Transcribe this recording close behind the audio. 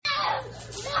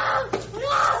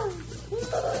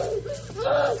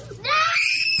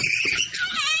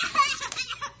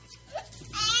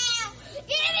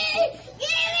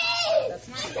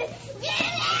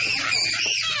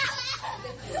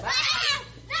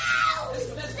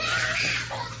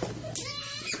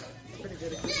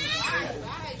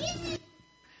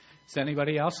Is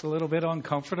anybody else a little bit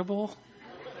uncomfortable?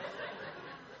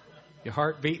 Your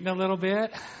heart beating a little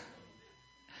bit?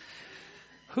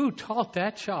 Who taught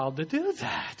that child to do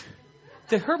that?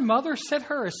 Did her mother set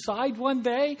her aside one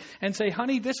day and say,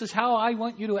 honey, this is how I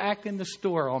want you to act in the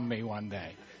store on me one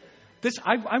day?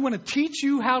 I want to teach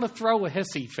you how to throw a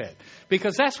hissy fit,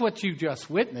 because that's what you just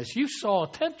witnessed. You saw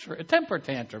a temper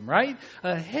tantrum, right?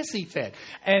 A hissy fit.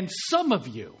 And some of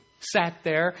you sat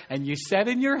there and you said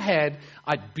in your head,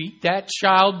 I'd beat that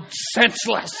child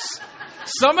senseless.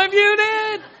 Some of you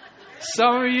did.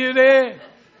 Some of you did.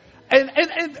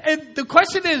 And the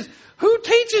question is, who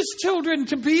teaches children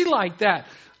to be like that?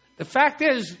 The fact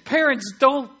is, parents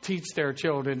don't teach their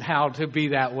children how to be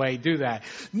that way, do that.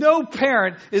 No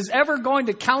parent is ever going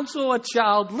to counsel a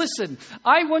child, listen,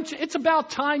 it's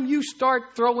about time you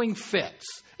start throwing fits.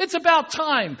 It's about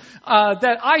time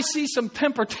that I see some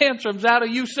temper tantrums out of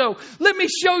you, so let me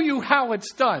show you how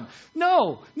it's done.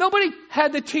 No, nobody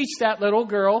had to teach that little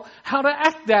girl how to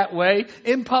act that way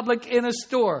in public in a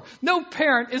store. No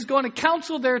parent is going to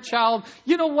counsel their child,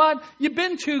 you know what, you've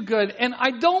been too good, and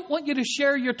I don't want you to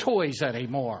share your toys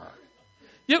anymore.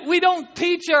 We don't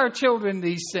teach our children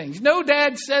these things. No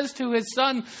dad says to his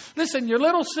son, listen, your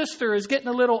little sister is getting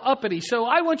a little uppity, so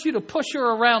I want you to push her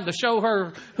around to show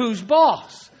her who's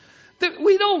boss.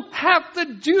 We don't have to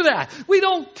do that. We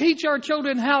don't teach our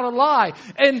children how to lie.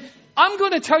 And I'm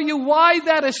going to tell you why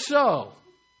that is so.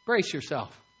 Brace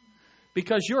yourself.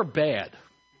 Because you're bad.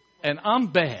 And I'm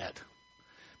bad.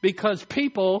 Because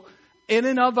people, in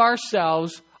and of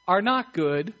ourselves, are not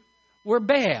good. We're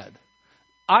bad.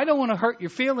 I don't want to hurt your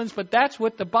feelings, but that's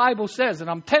what the Bible says. And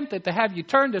I'm tempted to have you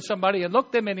turn to somebody and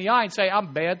look them in the eye and say,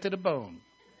 I'm bad to the bone.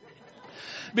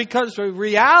 Because the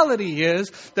reality is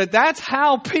that that's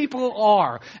how people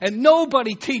are. And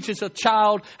nobody teaches a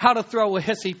child how to throw a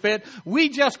hissy fit. We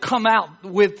just come out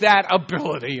with that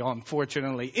ability,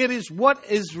 unfortunately. It is what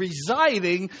is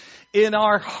residing in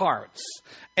our hearts.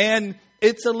 And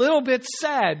it's a little bit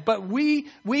sad, but we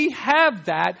have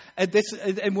that,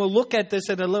 and we'll look at this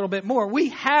in a little bit more. We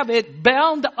have it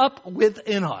bound up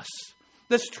within us.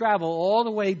 Let's travel all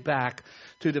the way back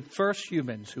to the first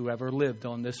humans who ever lived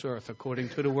on this earth, according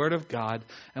to the Word of God.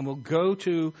 And we'll go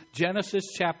to Genesis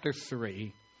chapter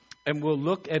 3, and we'll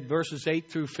look at verses 8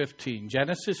 through 15.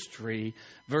 Genesis 3,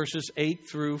 verses 8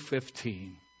 through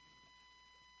 15.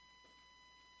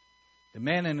 The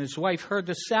man and his wife heard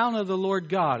the sound of the Lord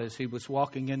God as he was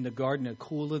walking in the garden at the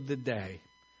cool of the day.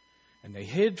 And they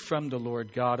hid from the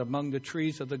Lord God among the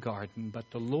trees of the garden. But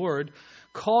the Lord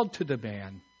called to the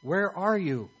man, where are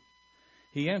you?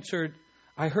 He answered,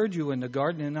 I heard you in the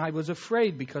garden, and I was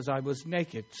afraid because I was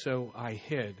naked, so I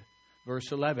hid.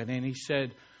 Verse 11, and he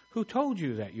said, who told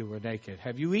you that you were naked?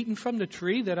 Have you eaten from the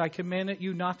tree that I commanded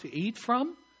you not to eat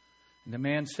from? And the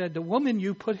man said, the woman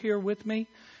you put here with me,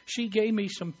 she gave me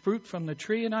some fruit from the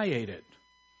tree, and I ate it.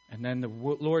 And then the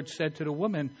Lord said to the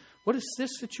woman, what is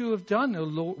this that you have done? The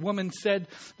woman said,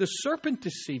 the serpent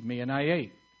deceived me, and I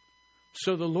ate.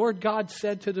 So the Lord God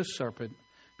said to the serpent,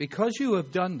 because you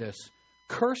have done this,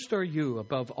 cursed are you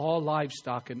above all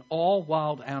livestock and all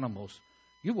wild animals.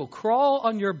 You will crawl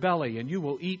on your belly and you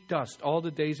will eat dust all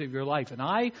the days of your life. And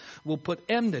I will put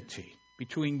enmity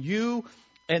between you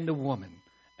and the woman,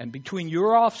 and between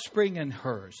your offspring and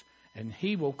hers. And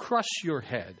he will crush your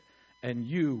head, and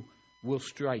you will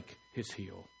strike his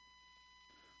heel.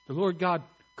 The Lord God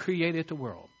created the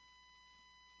world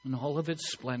in all of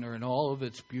its splendor and all of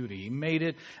its beauty. He made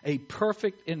it a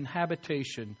perfect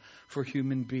inhabitation for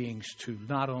human beings to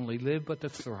not only live, but to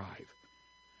thrive.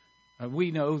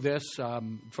 We know this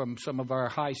from some of our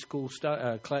high school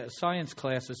science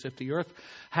classes. If the earth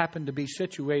happened to be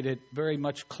situated very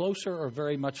much closer or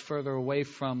very much further away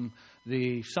from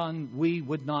the sun, we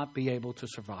would not be able to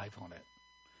survive on it.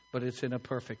 But it's in a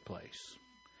perfect place.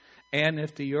 And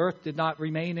if the earth did not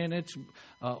remain in its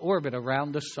orbit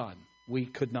around the sun, we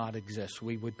could not exist.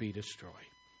 We would be destroyed.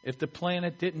 If the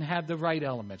planet didn't have the right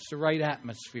elements, the right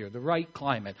atmosphere, the right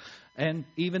climate, and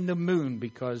even the moon,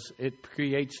 because it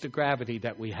creates the gravity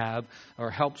that we have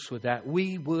or helps with that,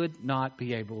 we would not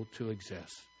be able to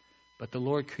exist. But the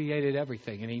Lord created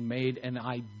everything, and He made an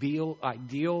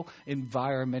ideal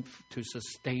environment to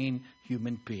sustain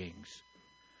human beings.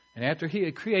 And after He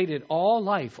had created all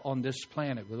life on this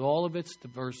planet with all of its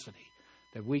diversity,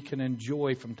 that we can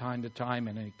enjoy from time to time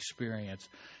and experience.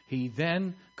 He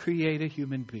then created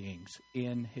human beings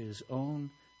in His own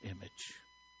image.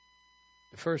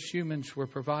 The first humans were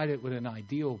provided with an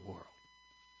ideal world.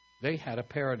 They had a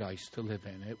paradise to live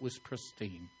in. It was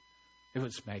pristine. It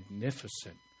was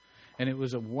magnificent. And it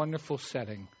was a wonderful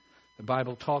setting. The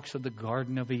Bible talks of the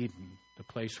Garden of Eden, the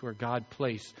place where God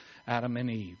placed Adam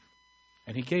and Eve.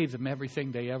 And He gave them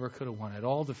everything they ever could have wanted,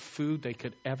 all the food they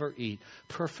could ever eat,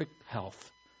 perfect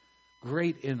health,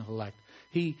 great intellect.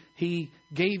 He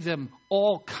gave them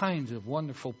all kinds of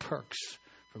wonderful perks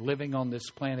for living on this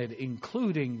planet,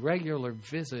 including regular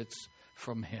visits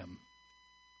from Him,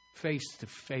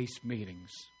 face-to-face meetings.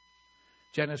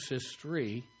 Genesis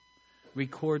 3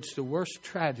 records the worst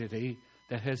tragedy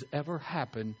that has ever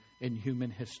happened in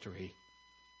human history.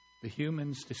 The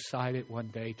humans decided one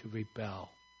day to rebel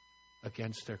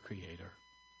against their Creator.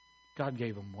 God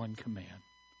gave them one command,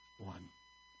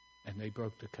 and they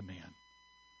broke the command.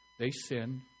 They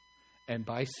sinned, and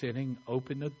by sinning,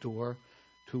 opened the door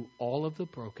to all of the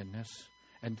brokenness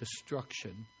and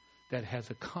destruction that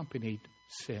has accompanied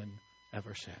sin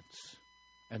ever since.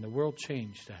 And the world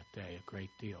changed that day a great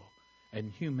deal,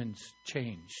 and humans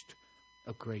changed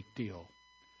a great deal.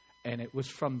 And it was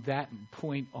from that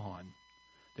point on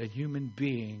that human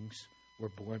beings were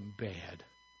born bad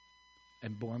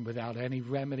and born without any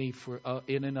remedy for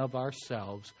in and of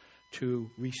ourselves to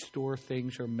restore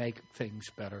things or make things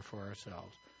better for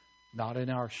ourselves. Not in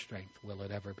our strength will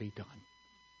it ever be done.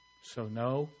 So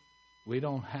no, we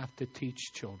don't have to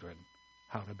teach children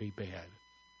how to be bad.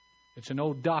 It's an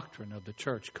old doctrine of the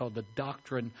church called the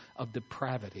doctrine of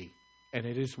depravity, and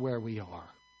it is where we are.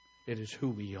 It is who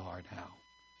we are now.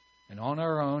 And on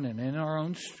our own and in our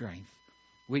own strength,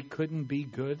 we couldn't be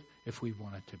good if we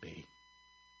wanted to be.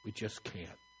 We just can't.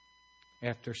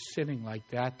 After sinning like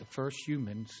that, the first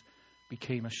humans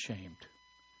became ashamed.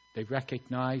 They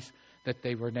recognized that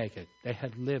they were naked. They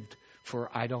had lived for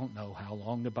I don't know how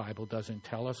long, the Bible doesn't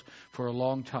tell us, for a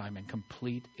long time in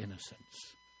complete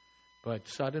innocence. But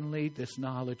suddenly this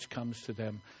knowledge comes to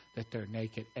them that they're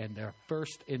naked, and their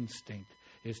first instinct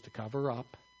is to cover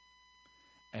up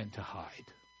and to hide.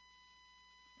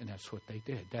 And that's what they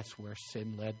did. That's where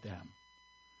sin led them.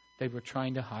 They were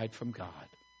trying to hide from God.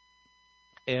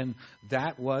 And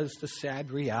that was the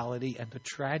sad reality and the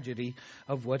tragedy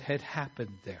of what had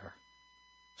happened there.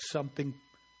 Something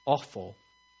awful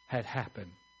had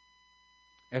happened.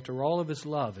 After all of His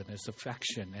love and His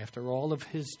affection, after all of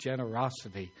His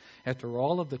generosity, after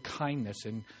all of the kindness,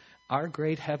 and our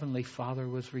great Heavenly Father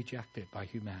was rejected by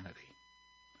humanity.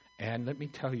 And let me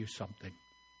tell you something.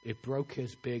 It broke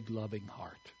His big, loving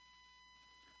heart.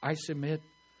 I submit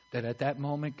that at that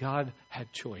moment God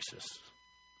had choices,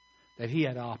 that He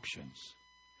had options.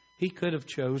 He could have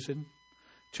chosen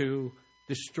to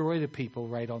destroy the people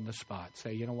right on the spot.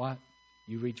 Say, you know what?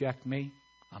 You reject me,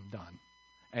 I'm done.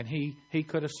 And he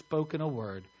could have spoken a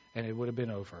word and it would have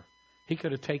been over. He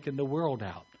could have taken the world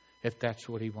out if that's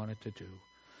what He wanted to do.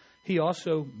 He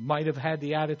also might have had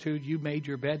the attitude, you made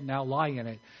your bed, now lie in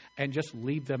it, and just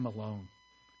leave them alone.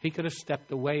 He could have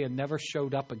stepped away and never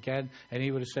showed up again, and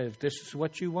He would have said, if this is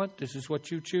what you want, this is what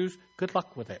you choose, good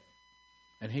luck with it.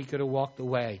 And He could have walked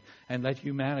away and let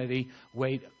humanity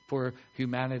wait for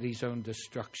humanity's own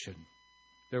destruction.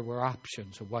 There were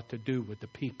options of what to do with the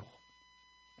people.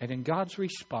 And in God's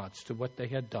response to what they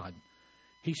had done,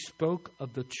 He spoke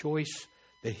of the choice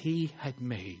that He had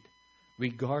made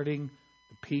regarding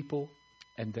the people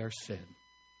and their sin.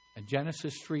 And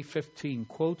Genesis 3:15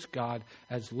 quotes God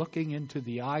as looking into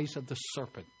the eyes of the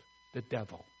serpent, the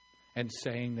devil, and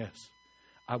saying this,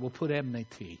 I will put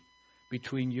enmity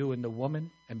between you and the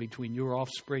woman, and between your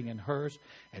offspring and hers,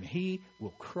 and he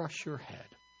will crush your head,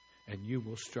 and you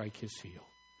will strike his heel.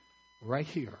 Right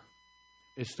here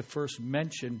is the first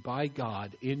mention by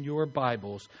God in your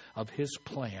Bibles of His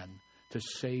plan to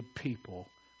save people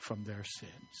from their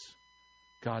sins.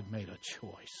 God made a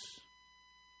choice.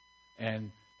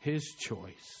 And His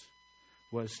choice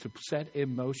was to set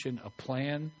in motion a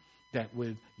plan that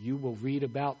you will read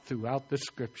about throughout the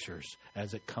Scriptures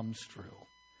as it comes through.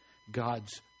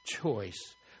 God's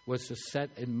choice was to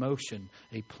set in motion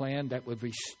a plan that would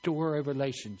restore a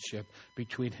relationship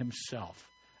between Himself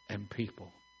and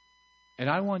people. And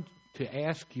I want to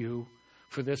ask you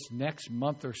for this next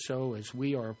month or so as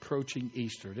we are approaching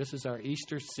Easter. This is our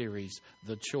Easter series,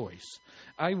 The Choice.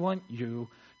 I want you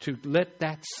to let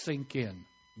that sink in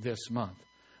this month.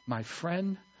 My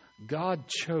friend, God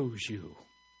chose you.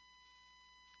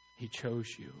 He chose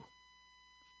you.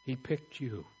 He picked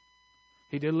you.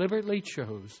 He deliberately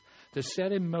chose to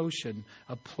set in motion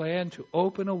a plan to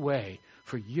open a way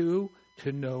for you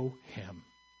to know Him.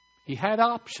 He had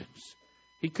options.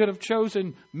 He could have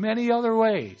chosen many other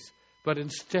ways, but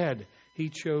instead, He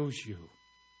chose you.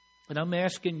 And I'm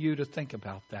asking you to think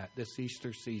about that this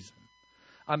Easter season.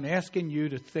 I'm asking you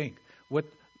to think what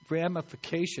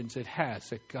ramifications it has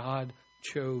that God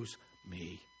chose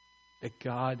me, that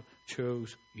God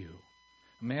chose you.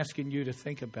 I'm asking you to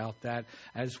think about that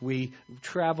as we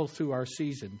travel through our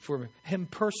season. For Him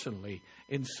personally,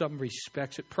 in some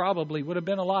respects, it probably would have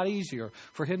been a lot easier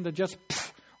for Him to just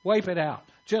wipe it out.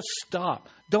 Just stop.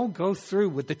 Don't go through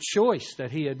with the choice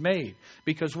that He had made.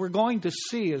 Because we're going to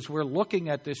see, as we're looking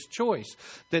at this choice,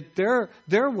 that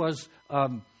there was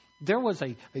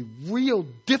a real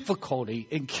difficulty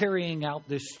in carrying out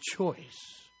this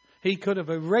choice. He could have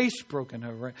erased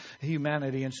broken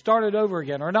humanity and started over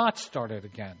again or not started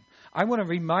again. I want to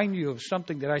remind you of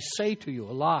something that I say to you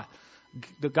a lot.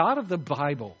 The God of the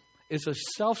Bible is a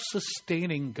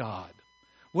self-sustaining God.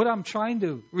 What I'm trying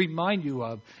to remind you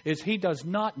of is He does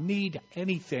not need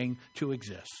anything to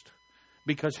exist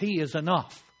because He is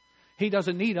enough. He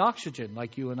doesn't need oxygen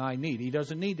like you and I need. He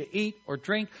doesn't need to eat or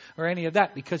drink or any of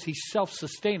that because He's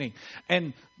self-sustaining.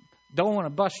 And don't want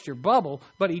to bust your bubble,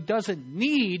 but He doesn't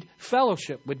need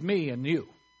fellowship with me and you.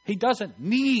 He doesn't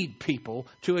need people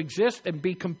to exist and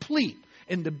be complete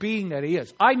in the being that He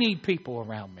is. I need people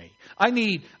around me. I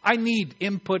need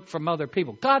input from other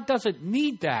people. God doesn't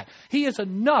need that. He is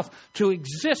enough to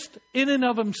exist in and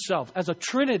of Himself as a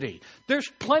Trinity. There's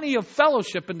plenty of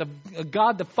fellowship in the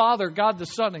God the Father, God the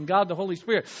Son, and God the Holy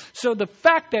Spirit. So the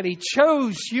fact that He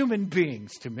chose human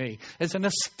beings to me is an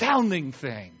astounding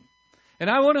thing. And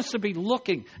I want us to be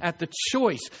looking at the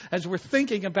choice as we're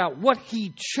thinking about what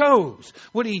He chose,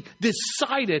 what He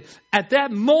decided at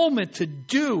that moment to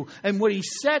do, and what He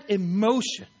set in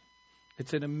motion.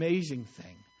 It's an amazing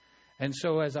thing. And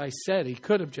so, as I said, He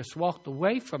could have just walked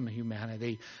away from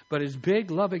humanity, but His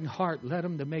big, loving heart led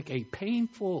Him to make a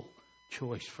painful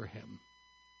choice for Him,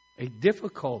 a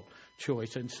difficult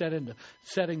choice, and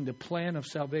setting the plan of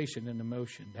salvation into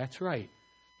motion. That's right.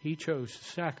 He chose to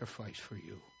sacrifice for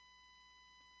you.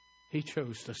 He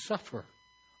chose to suffer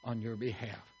on your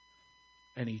behalf.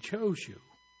 And He chose you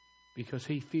because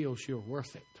He feels you're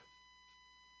worth it.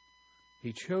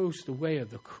 He chose the way of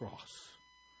the cross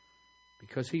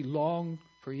because He longed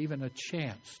for even a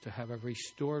chance to have a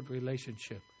restored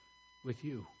relationship with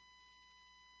you.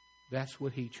 That's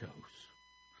what He chose.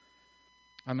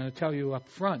 I'm going to tell you up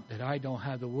front that I don't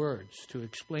have the words to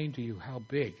explain to you how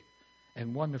big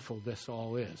and wonderful this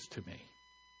all is to me.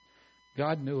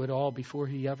 God knew it all before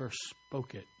He ever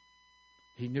spoke it.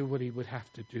 He knew what He would have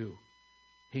to do.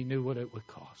 He knew what it would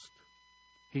cost.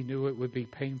 He knew it would be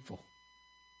painful.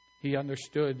 He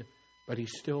understood, but He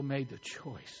still made the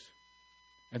choice.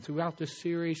 And throughout this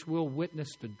series, we'll witness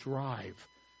the drive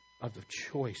of the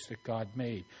choice that God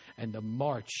made and the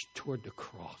march toward the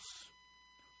cross.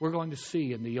 We're going to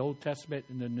see in the Old Testament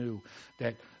and the New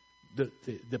that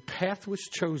the path was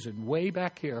chosen way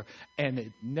back here, and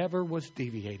it never was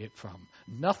deviated from.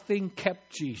 Nothing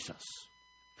kept Jesus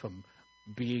from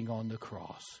being on the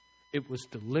cross. It was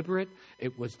deliberate,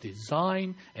 it was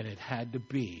designed, and it had to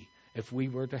be if we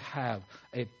were to have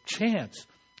a chance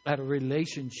at a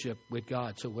relationship with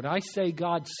God. So when I say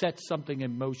God set something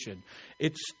in motion,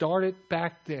 it started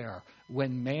back there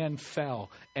when man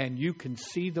fell, and you can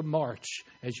see the march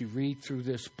as you read through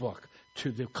this book to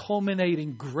the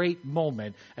culminating great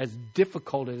moment, as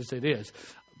difficult as it is,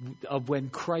 of when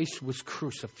Christ was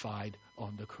crucified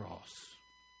on the cross.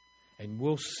 And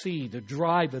we'll see the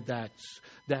drive of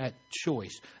that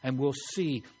choice, and we'll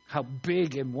see how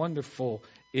big and wonderful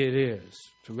it is.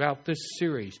 Throughout this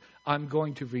series, I'm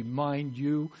going to remind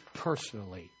you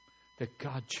personally that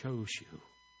God chose you,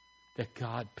 that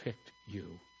God picked you.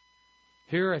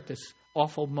 Here at this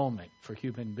awful moment for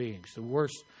human beings, the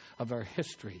worst of our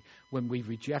history, when we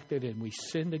rejected and we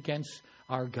sinned against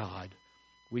our God,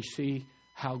 we see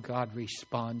how God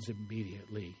responds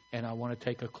immediately. And I want to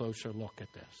take a closer look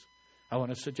at this. I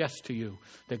want to suggest to you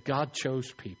that God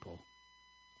chose people.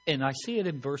 And I see it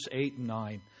in verse 8 and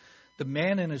 9. The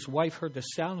man and his wife heard the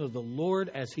sound of the Lord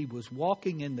as He was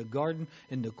walking in the garden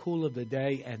in the cool of the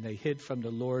day, and they hid from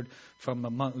the Lord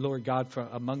God from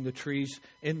among the trees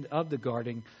of the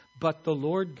garden. But the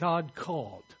Lord God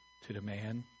called to the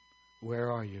man,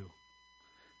 "Where are you?"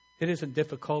 It isn't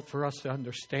difficult for us to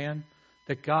understand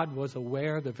that God was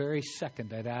aware the very second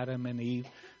that Adam and Eve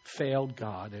failed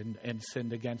God and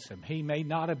sinned against Him. He may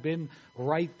not have been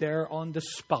right there on the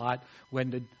spot when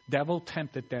the devil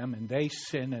tempted them and they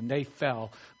sinned and they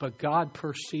fell, but God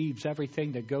perceives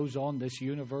everything that goes on in this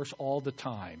universe all the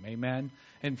time. Amen?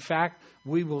 In fact,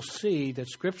 we will see that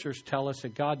Scriptures tell us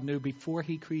that God knew before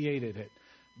He created it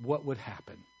what would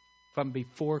happen. from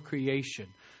before creation.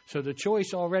 So the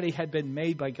choice already had been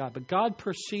made by God. But God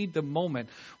perceived the moment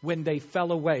when they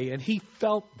fell away. And He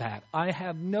felt that. I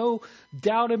have no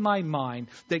doubt in my mind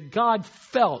that God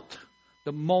felt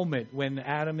the moment when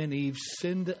Adam and Eve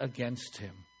sinned against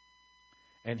Him.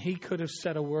 And He could have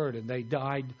said a word and they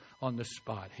died on the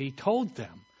spot. He told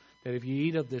them that if you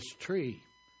eat of this tree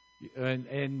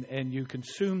and you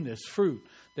consume this fruit,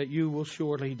 that you will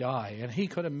surely die. And He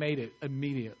could have made it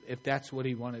immediate if that's what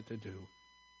He wanted to do.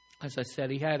 As I said,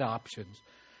 He had options.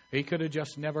 He could have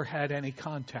just never had any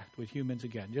contact with humans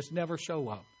again. Just never show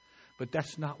up. But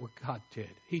that's not what God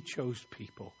did. He chose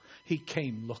people. He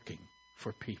came looking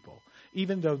for people.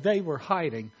 Even though they were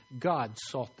hiding, God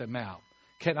sought them out.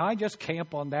 Can I just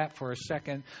camp on that for a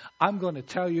second? I'm going to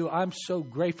tell you, I'm so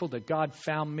grateful that God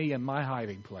found me in my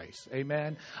hiding place.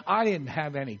 Amen. I didn't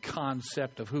have any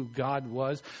concept of who God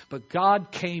was, but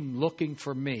God came looking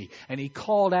for me. And He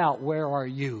called out, "Where are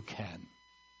you, Ken?"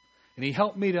 And He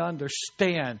helped me to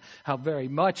understand how very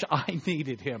much I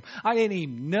needed Him. I didn't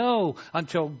even know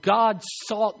until God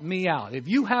sought me out. If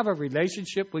you have a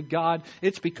relationship with God,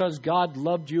 it's because God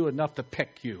loved you enough to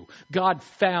pick you. God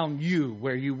found you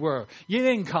where you were. You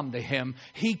didn't come to Him.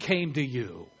 He came to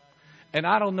you. And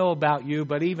I don't know about you,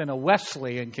 but even a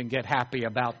Wesleyan can get happy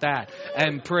about that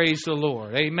and praise the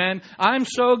Lord. Amen. I'm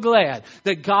so glad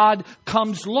that God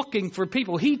comes looking for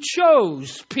people. He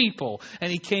chose people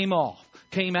and He came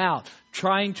out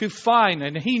trying to find,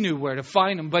 and He knew where to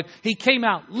find them, but He came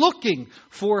out looking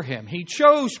for Him. He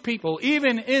chose people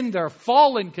even in their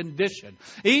fallen condition,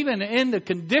 even in the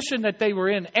condition that they were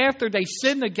in after they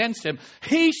sinned against Him.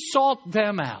 He sought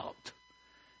them out.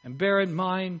 And bear in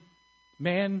mind,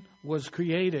 man was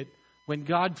created when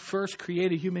God first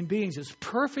created human beings as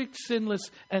perfect,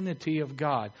 sinless entity of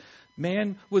God.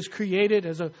 Man was created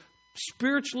as a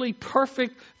spiritually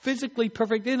perfect, physically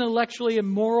perfect, intellectually and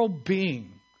moral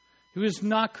being. He was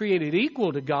not created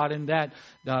equal to God in that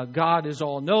God is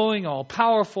all-knowing,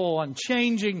 all-powerful,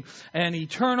 unchanging, and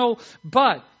eternal.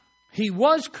 But He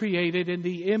was created in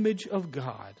the image of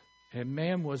God. And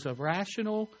man was a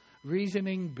rational,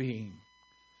 reasoning being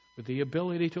with the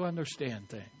ability to understand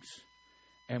things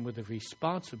and with the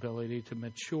responsibility to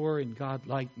mature in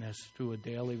God-likeness through a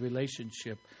daily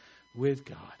relationship with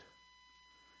God.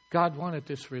 God wanted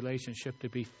this relationship to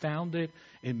be founded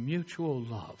in mutual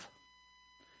love.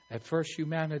 At first,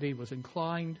 humanity was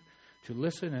inclined to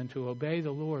listen and to obey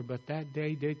the Lord, but that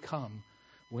day did come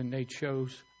when they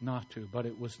chose not to. But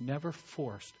it was never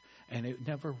forced, and it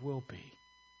never will be.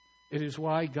 It is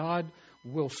why God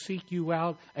will seek you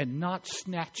out and not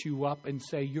snatch you up and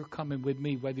say, "You're coming with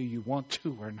me whether you want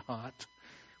to or not."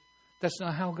 That's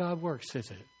not how God works,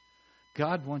 is it?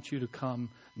 God wants you to come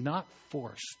not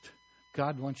forced.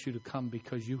 God wants you to come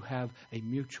because you have a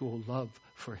mutual love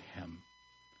for Him.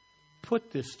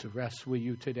 Put this to rest with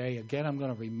you today. Again, I'm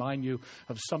going to remind you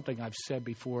of something I've said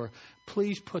before.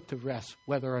 Please put to rest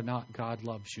whether or not God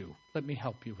loves you. Let me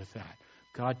help you with that.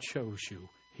 God chose you.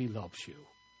 He loves you.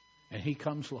 And He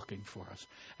comes looking for us.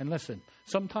 And listen,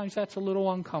 sometimes that's a little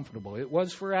uncomfortable. It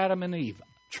was for Adam and Eve.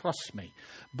 Trust me.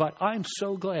 But I'm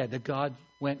so glad that God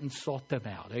went and sought them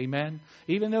out. Amen?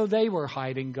 Even though they were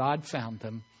hiding, God found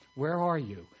them. Where are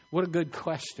you? What a good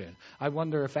question. I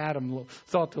wonder if Adam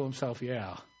thought to himself,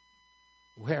 "Yeah,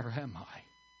 where am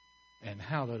I? And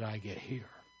how did I get here?"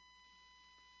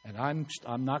 And I'm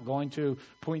not going to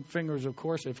point fingers, of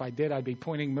course. If I did, I'd be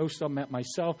pointing most of them at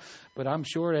myself. But I'm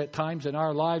sure at times in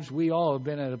our lives, we all have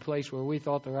been at a place where we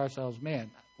thought to ourselves,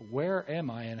 "Man, where am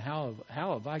I and how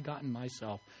have I gotten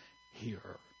myself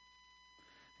here?"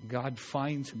 God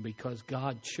finds him because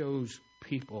God chose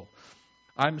people.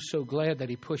 I'm so glad that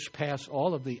He pushed past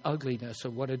all of the ugliness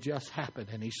of what had just happened,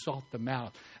 and He sought them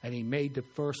out, and He made the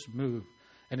first move.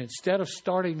 And instead of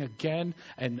starting again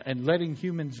and letting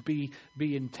humans be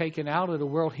taken out of the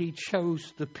world, He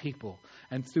chose the people.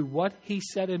 And through what He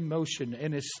set in motion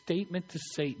in His statement to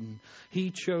Satan,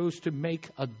 He chose to make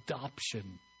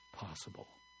adoption possible.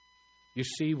 You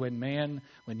see, when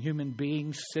human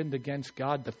beings sinned against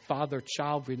God, the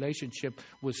father-child relationship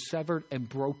was severed and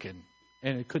broken.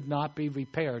 And it could not be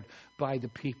repaired by the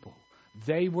people.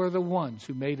 They were the ones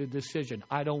who made a decision.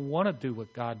 I don't want to do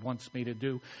what God wants me to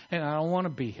do, and I don't want to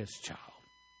be His child.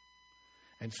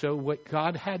 And so what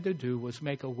God had to do was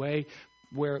make a way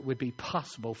where it would be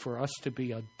possible for us to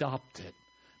be adopted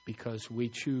because we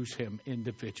choose Him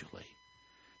individually.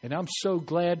 And I'm so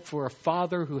glad for a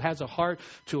Father who has a heart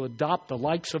to adopt the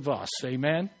likes of us.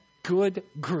 Amen? Good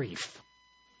grief.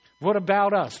 What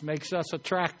about us makes us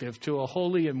attractive to a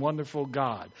holy and wonderful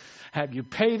God? Have you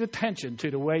paid attention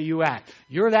to the way you act?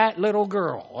 You're that little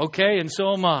girl, okay? And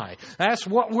so am I. That's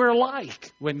what we're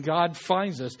like when God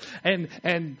finds us.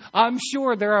 And I'm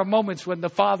sure there are moments when the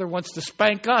Father wants to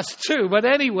spank us too. But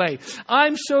anyway,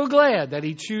 I'm so glad that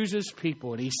He chooses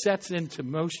people and He sets into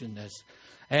motion this.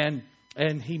 And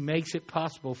He makes it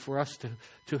possible for us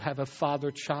to have a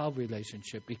father-child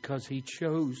relationship because He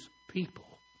chose people.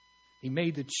 He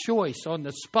made the choice on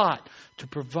the spot to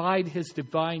provide His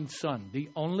divine Son. The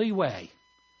only way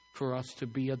for us to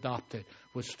be adopted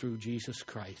was through Jesus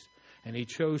Christ. And He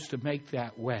chose to make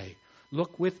that way.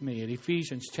 Look with me at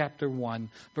Ephesians chapter 1,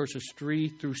 verses 3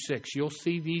 through 6. You'll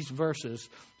see these verses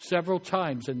several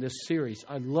times in this series.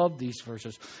 I love these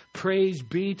verses. Praise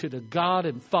be to the God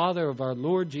and Father of our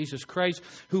Lord Jesus Christ,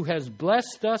 who has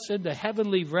blessed us in the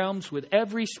heavenly realms with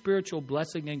every spiritual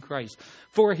blessing in Christ.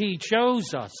 For He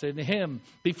chose us in Him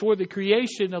before the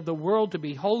creation of the world to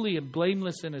be holy and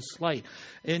blameless in His sight.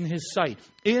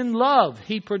 In love,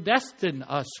 He predestined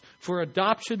us for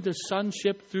adoption to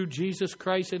sonship through Jesus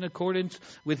Christ in accordance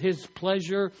with His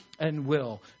pleasure and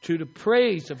will, to the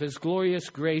praise of His glorious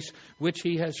grace, which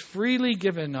He has freely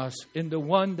given us in the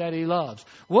one that He loves.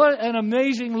 What an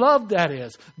amazing love that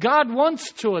is. God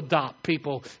wants to adopt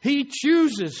people. He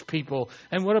chooses people.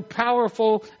 And what a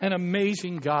powerful and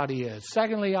amazing God He is.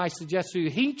 Secondly, I suggest to you,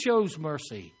 He chose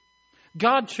mercy.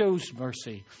 God chose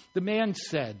mercy. The man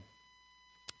said,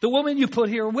 the woman you put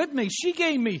here with me, she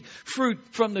gave me fruit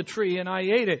from the tree and I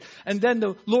ate it. And then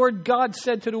the Lord God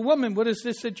said to the woman, what is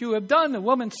this that you have done? The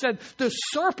woman said, the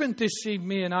serpent deceived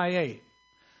me and I ate.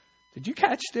 Did you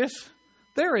catch this?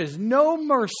 There is no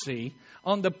mercy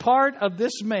on the part of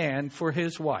this man for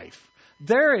his wife.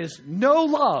 There is no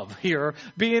love here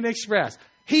being expressed.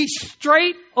 He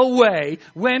straight away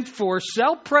went for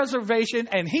self-preservation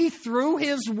and he threw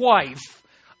his wife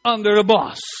under the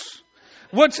bus.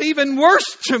 What's even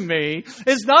worse to me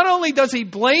is not only does he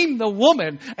blame the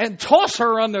woman and toss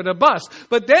her under the bus,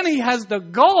 but then he has the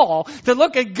gall to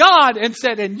look at God and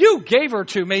said, and you gave her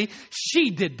to me.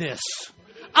 She did this.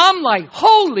 I'm like,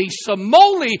 holy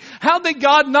samoli, how did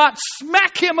God not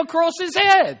smack him across his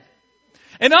head?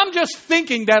 And I'm just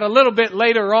thinking that a little bit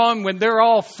later on when they're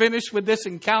all finished with this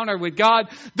encounter with God,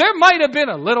 there might have been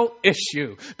a little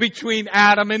issue between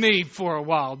Adam and Eve for a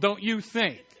while, don't you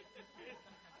think?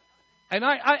 And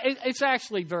it's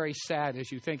actually very sad as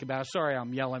you think about it. Sorry,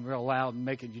 I'm yelling real loud and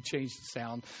making you change the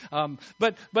sound.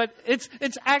 But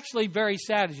it's actually very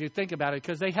sad as you think about it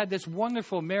because they had this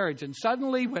wonderful marriage. And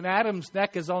suddenly when Adam's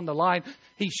neck is on the line,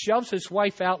 he shoves his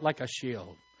wife out like a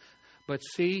shield. But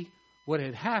see, what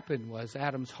had happened was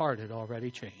Adam's heart had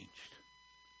already changed.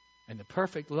 And the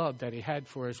perfect love that he had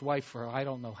for his wife for I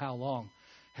don't know how long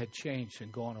had changed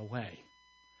and gone away.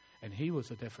 And he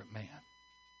was a different man.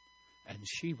 And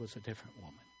she was a different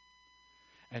woman.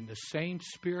 And the same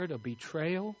spirit of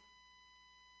betrayal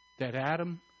that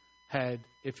Adam had,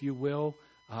 if you will,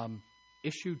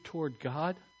 issued toward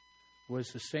God was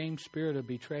the same spirit of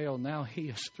betrayal now he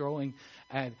is throwing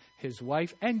at his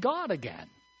wife and God again.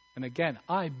 And again,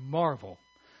 I marvel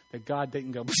that God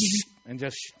didn't go and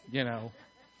just,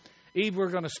 Eve,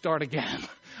 we're going to start again.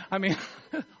 I mean,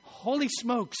 holy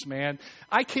smokes, man.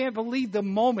 I can't believe the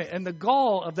moment and the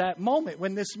gall of that moment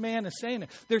when this man is saying it.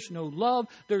 There's no love.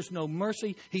 There's no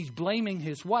mercy. He's blaming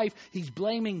his wife. He's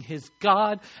blaming his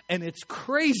God. And it's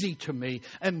crazy to me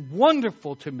and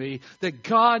wonderful to me that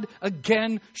God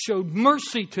again showed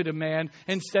mercy to the man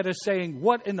instead of saying,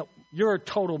 you're a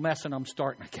total mess and I'm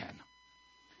starting again.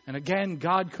 And again,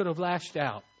 God could have lashed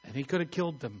out and He could have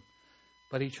killed them.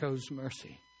 But He chose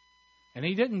mercy. And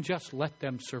He didn't just let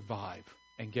them survive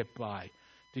and get by.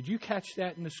 Did you catch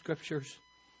that in the scriptures?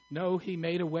 No, He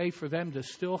made a way for them to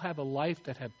still have a life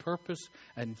that had purpose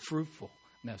and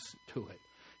fruitfulness to it.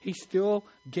 He still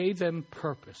gave them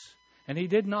purpose. And He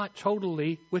did not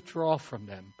totally withdraw from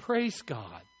them. Praise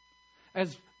God.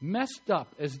 As messed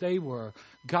up as they were,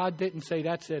 God didn't say,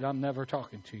 that's it, I'm never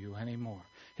talking to you anymore.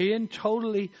 He didn't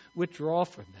totally withdraw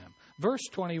from them. Verse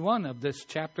 21 of this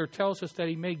chapter tells us that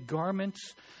He made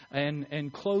garments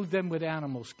and clothed them with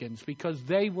animal skins because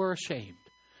they were ashamed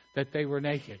that they were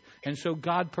naked. And so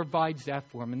God provides that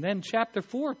for them. And then chapter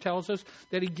 4 tells us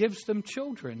that He gives them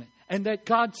children and that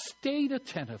God stayed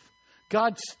attentive.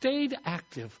 God stayed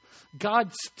active.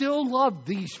 God still loved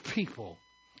these people.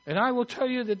 And I will tell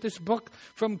you that this book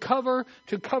from cover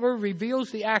to cover reveals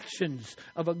the actions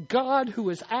of a God who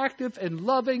is active and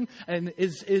loving and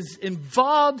is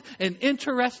involved and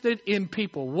interested in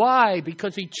people. Why?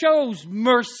 Because He chose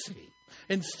mercy.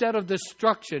 instead of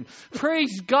destruction.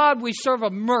 Praise God, we serve a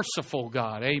merciful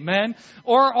God. Amen.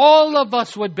 Or all of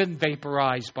us would have been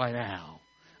vaporized by now.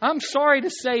 I'm sorry to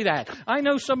say that. I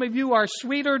know some of you are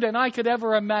sweeter than I could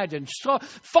ever imagine. So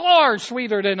far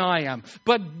sweeter than I am.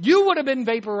 But you would have been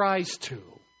vaporized too.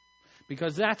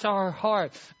 Because that's our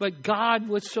heart. But God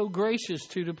was so gracious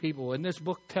to the people. And this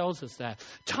book tells us that.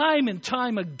 Time and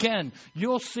time again,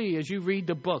 you'll see as you read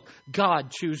the book,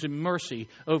 God choosing mercy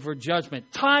over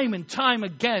judgment. Time and time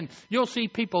again, you'll see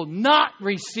people not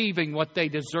receiving what they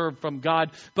deserve from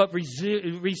God, but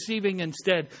receiving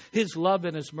instead His love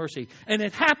and His mercy. And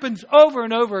it happens over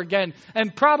and over again.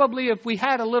 And probably if we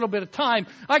had a little bit of time,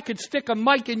 I could stick a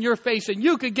mic in your face and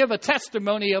you could give a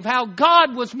testimony of how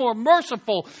God was more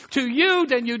merciful to you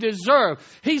than you deserve.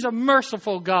 He's a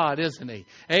merciful God, isn't He?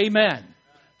 Amen.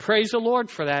 Praise the Lord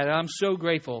for that. I'm so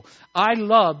grateful. I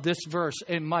love this verse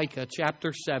in Micah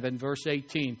chapter 7, verse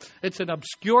 18. It's an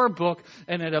obscure book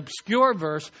and an obscure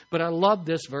verse, but I love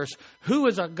this verse. Who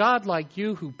is a God like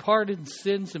you who pardons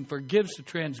sins and forgives the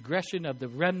transgression of the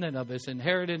remnant of His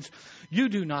inheritance? You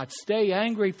do not stay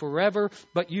angry forever,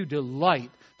 but you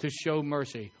delight to show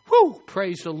mercy. Whew!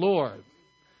 Praise the Lord.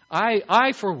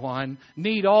 I, for one,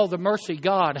 need all the mercy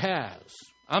God has.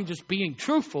 I'm just being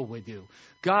truthful with you.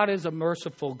 God is a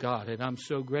merciful God, and I'm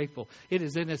so grateful. It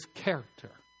is in His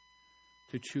character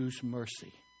to choose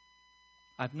mercy.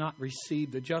 I've not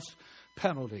received the just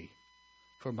penalty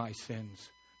for my sins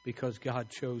because God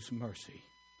chose mercy.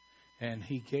 And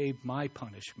He gave my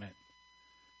punishment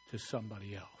to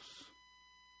somebody else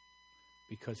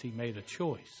because He made a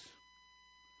choice.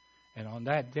 And on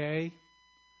that day,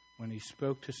 when He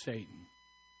spoke to Satan,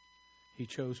 He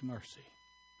chose mercy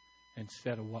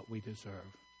instead of what we deserve.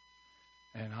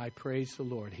 And I praise the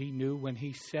Lord. He knew when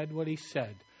He said what He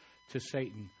said to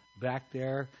Satan back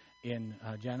there in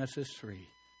Genesis 3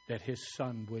 that His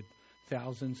Son would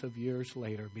thousands of years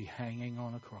later be hanging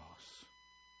on a cross.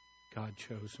 God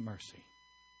chose mercy.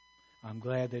 I'm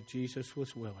glad that Jesus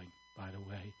was willing, by the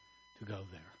way, to go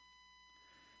there.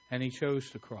 And He chose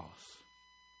the cross.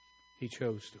 He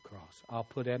chose the cross. I'll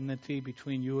put enmity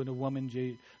between you and the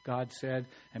woman, God said,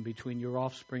 and between your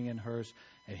offspring and hers,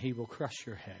 and He will crush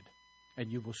your head,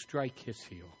 and you will strike His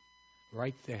heel.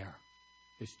 Right there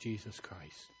is Jesus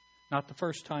Christ. Not the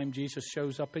first time Jesus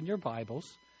shows up in your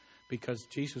Bibles, because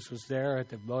Jesus was there at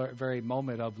the very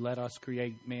moment of let us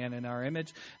create man in our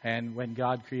image, and when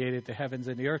God created the heavens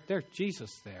and the earth, there's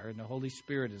Jesus there, and the Holy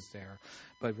Spirit is there.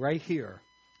 But right here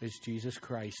is Jesus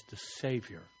Christ, the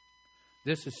Savior.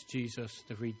 This is Jesus,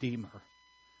 the Redeemer.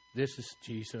 This is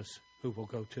Jesus who will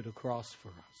go to the cross for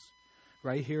us.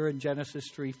 Right here in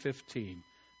Genesis 3:15,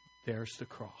 there's the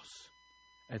cross.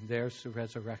 And there's the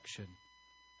resurrection.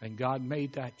 And God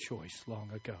made that choice long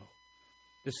ago.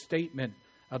 The statement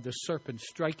of the serpent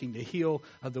striking the heel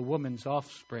of the woman's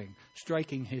offspring,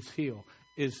 striking his heel,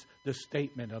 is the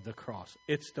statement of the cross.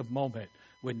 It's the moment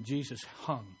when Jesus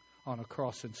hung on a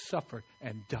cross and suffered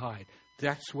and died.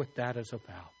 That's what that is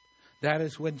about. That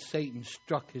is when Satan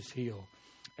struck his heel.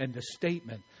 And the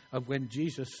statement of when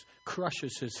Jesus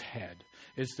crushes his head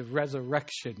is the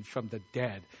resurrection from the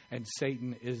dead. And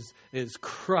Satan is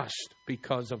crushed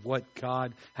because of what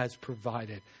God has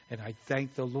provided. And I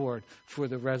thank the Lord for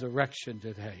the resurrection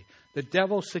today. The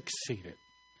devil succeeded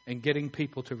in getting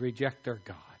people to reject their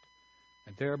God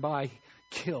and thereby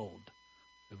killed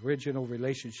the original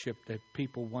relationship that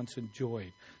people once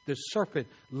enjoyed. The serpent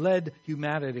led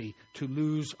humanity to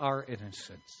lose our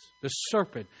innocence. The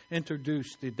serpent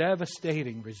introduced the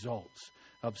devastating results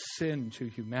of sin to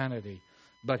humanity,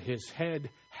 but his head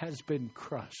has been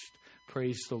crushed.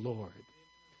 Praise the Lord.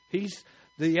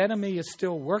 The enemy is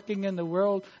still working in the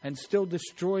world and still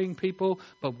destroying people,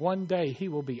 but one day he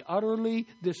will be utterly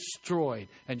destroyed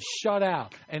and shut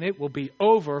out, and it will be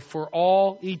over for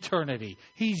all eternity.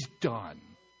 He's done.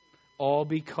 All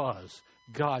because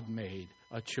God made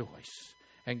a choice.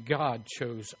 And God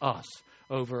chose us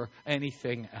over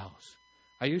anything else.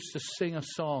 I used to sing a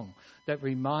song that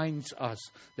reminds us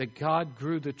that God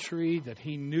grew the tree that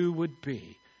He knew would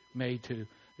be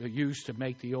used to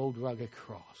make the old rugged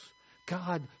cross.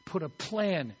 God put a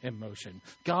plan in motion.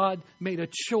 God made a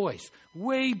choice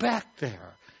way back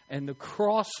there. And the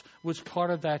cross was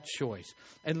part of that choice.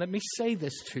 And let me say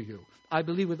this to you. I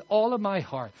believe with all of my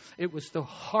heart, it was the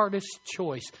hardest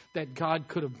choice that God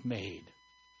could have made.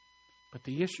 But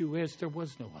the issue is there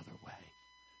was no other way.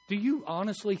 Do you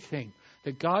honestly think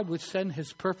that God would send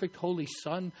His perfect Holy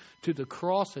Son to the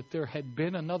cross if there had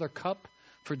been another cup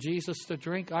for Jesus to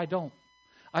drink? I don't.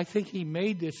 I think He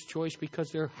made this choice because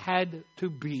there had to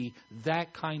be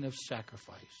that kind of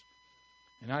sacrifice.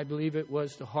 And I believe it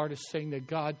was the hardest thing that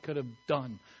God could have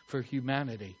done for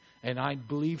humanity. And I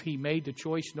believe he made the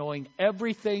choice knowing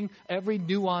everything, every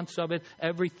nuance of it,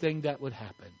 everything that would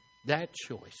happen. That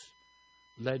choice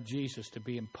led Jesus to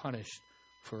being punished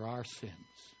for our sins.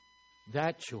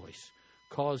 That choice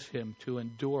caused him to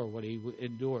endure what he would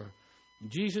endure.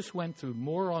 Jesus went through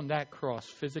more on that cross,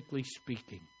 physically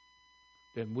speaking,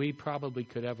 than we probably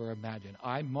could ever imagine.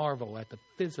 I marvel at the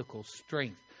physical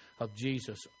strength of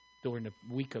Jesus during the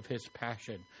week of his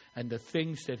passion and the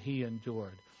things that he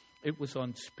endured. It was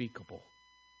unspeakable.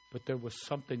 But there was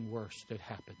something worse that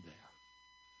happened there.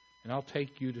 And I'll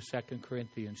take you to 2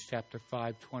 Corinthians chapter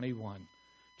 5:21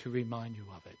 to remind you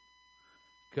of it.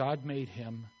 God made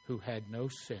him who had no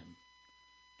sin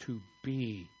to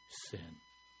be sin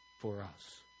for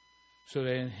us, so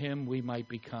that in him we might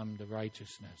become the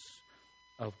righteousness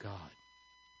of God.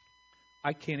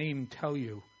 I can't even tell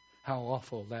you how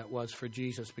awful that was for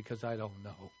Jesus because I don't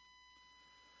know.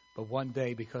 But one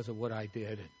day, because of what I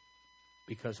did, and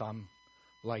because I'm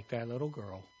like that little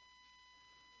girl,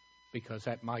 because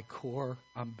at my core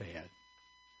I'm bad,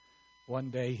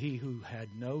 one day he who had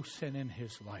no sin in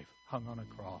his life hung on a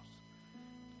cross.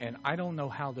 And I don't know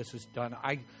how this is done.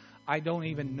 I don't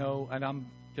even know, and I'm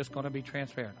just going to be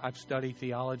transparent. I've studied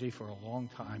theology for a long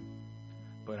time,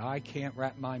 but I can't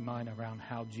wrap my mind around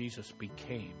how Jesus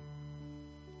became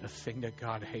the thing that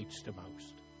God hates the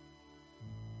most.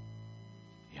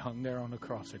 He hung there on the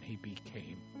cross and he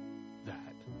became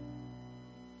that.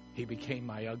 He became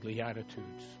my ugly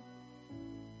attitudes.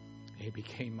 He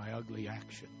became my ugly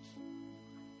actions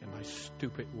and my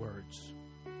stupid words.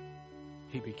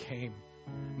 He became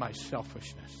my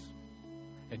selfishness.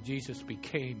 And Jesus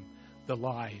became the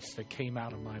lies that came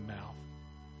out of my mouth.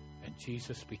 And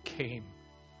Jesus became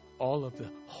all of the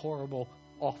horrible,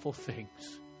 awful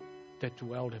things that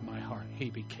dwelled in my heart. He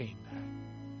became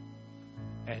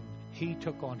that. And he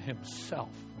took on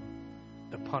himself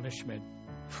the punishment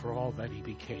for all that he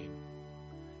became.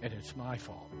 And it's my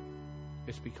fault.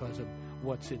 It's because of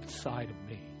what's inside of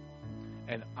me.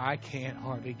 And I can't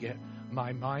hardly get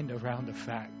my mind around the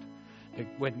fact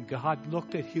that when God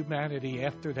looked at humanity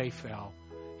after they fell,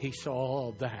 he saw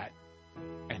all that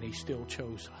and he still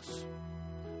chose us.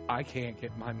 I can't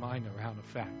get my mind around the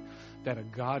fact that a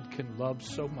God can love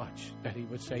so much that he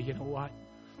would say, you know what?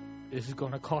 This is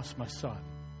going to cost my son,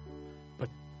 but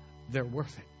they're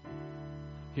worth it.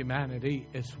 Humanity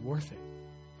is worth it.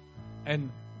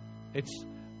 And it's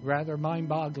rather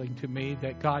mind-boggling to me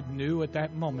that God knew at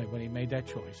that moment when he made that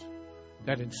choice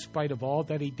that in spite of all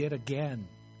that he did again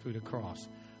through the cross,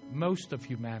 most of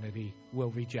humanity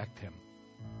will reject him.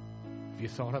 Have you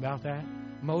thought about that?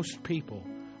 Most people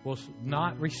will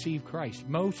not receive Christ.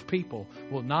 Most people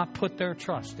will not put their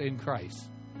trust in Christ.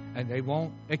 And they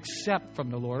won't accept from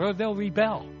the Lord. Or they'll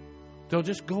rebel. They'll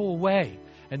just go away.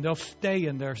 And they'll stay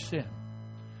in their sin.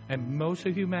 And most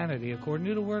of humanity, according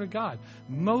to the Word of God,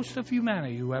 most of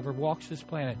humanity who ever walks this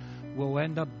planet will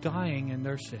end up dying in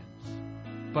their sins.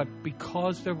 But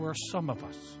because there were some of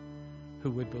us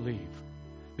who would believe,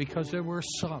 because there were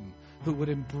some who would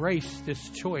embrace this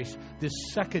choice, this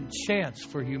second chance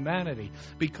for humanity,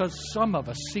 because some of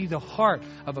us see the heart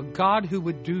of a God who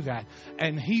would do that,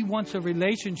 and he wants a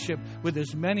relationship with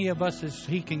as many of us as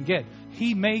he can get.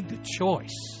 He made the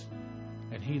choice,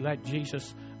 and he let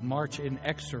Jesus march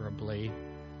inexorably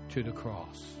to the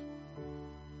cross.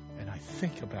 And I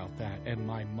think about that, and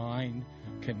my mind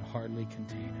can hardly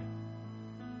contain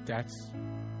it. That's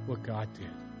what God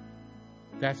did.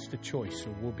 That's the choice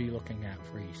that we'll be looking at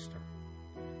for Easter.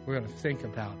 We're going to think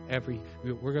about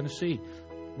we're going to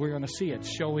see it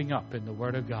showing up in the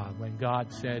Word of God when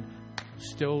God said,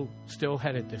 still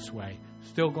headed this way,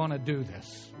 still going to do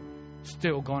this,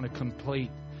 still going to complete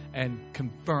and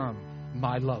confirm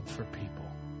my love for people.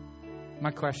 My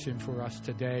question for us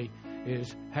today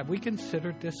is, have we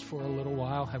considered this for a little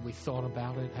while? Have we thought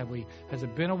about it? Has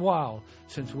it been a while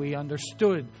since we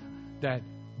understood that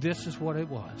this is what it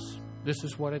was? This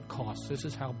is what it costs. This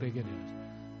is how big it is.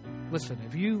 Listen,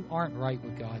 if you aren't right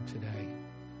with God today,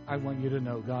 I want you to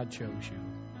know God chose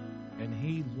you. And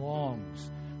he longs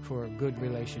for a good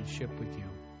relationship with you.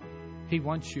 He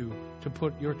wants you to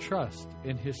put your trust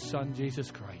in his Son,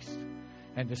 Jesus Christ.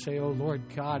 And to say, oh, Lord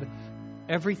God,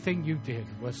 everything you did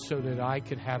was so that I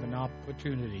could have an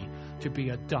opportunity to be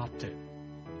adopted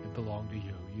and belong to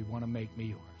you. You want to make me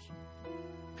yours.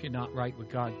 If you're not right with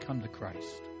God, come to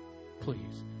Christ.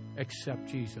 Please accept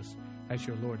Jesus as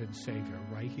your Lord and Savior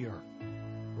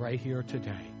right here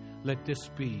today. Let this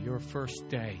be your first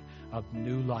day of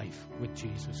new life with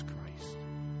Jesus Christ.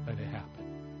 Let it happen.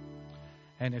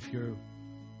 And if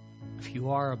you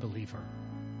are a believer,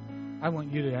 I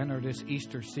want you to enter this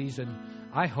Easter season,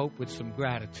 I hope, with some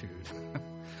gratitude.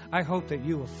 I hope that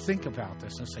you will think about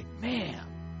this and say, man,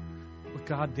 what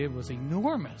God did was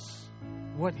enormous.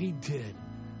 What He did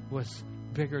was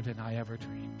bigger than I ever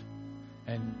dreamed.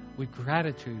 And with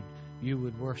gratitude, you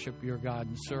would worship your God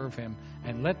and serve Him.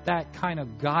 And let that kind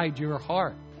of guide your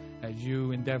heart as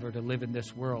you endeavor to live in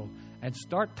this world. And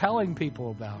start telling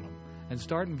people about Him. And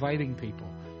start inviting people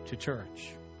to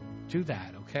church. Do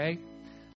that, okay?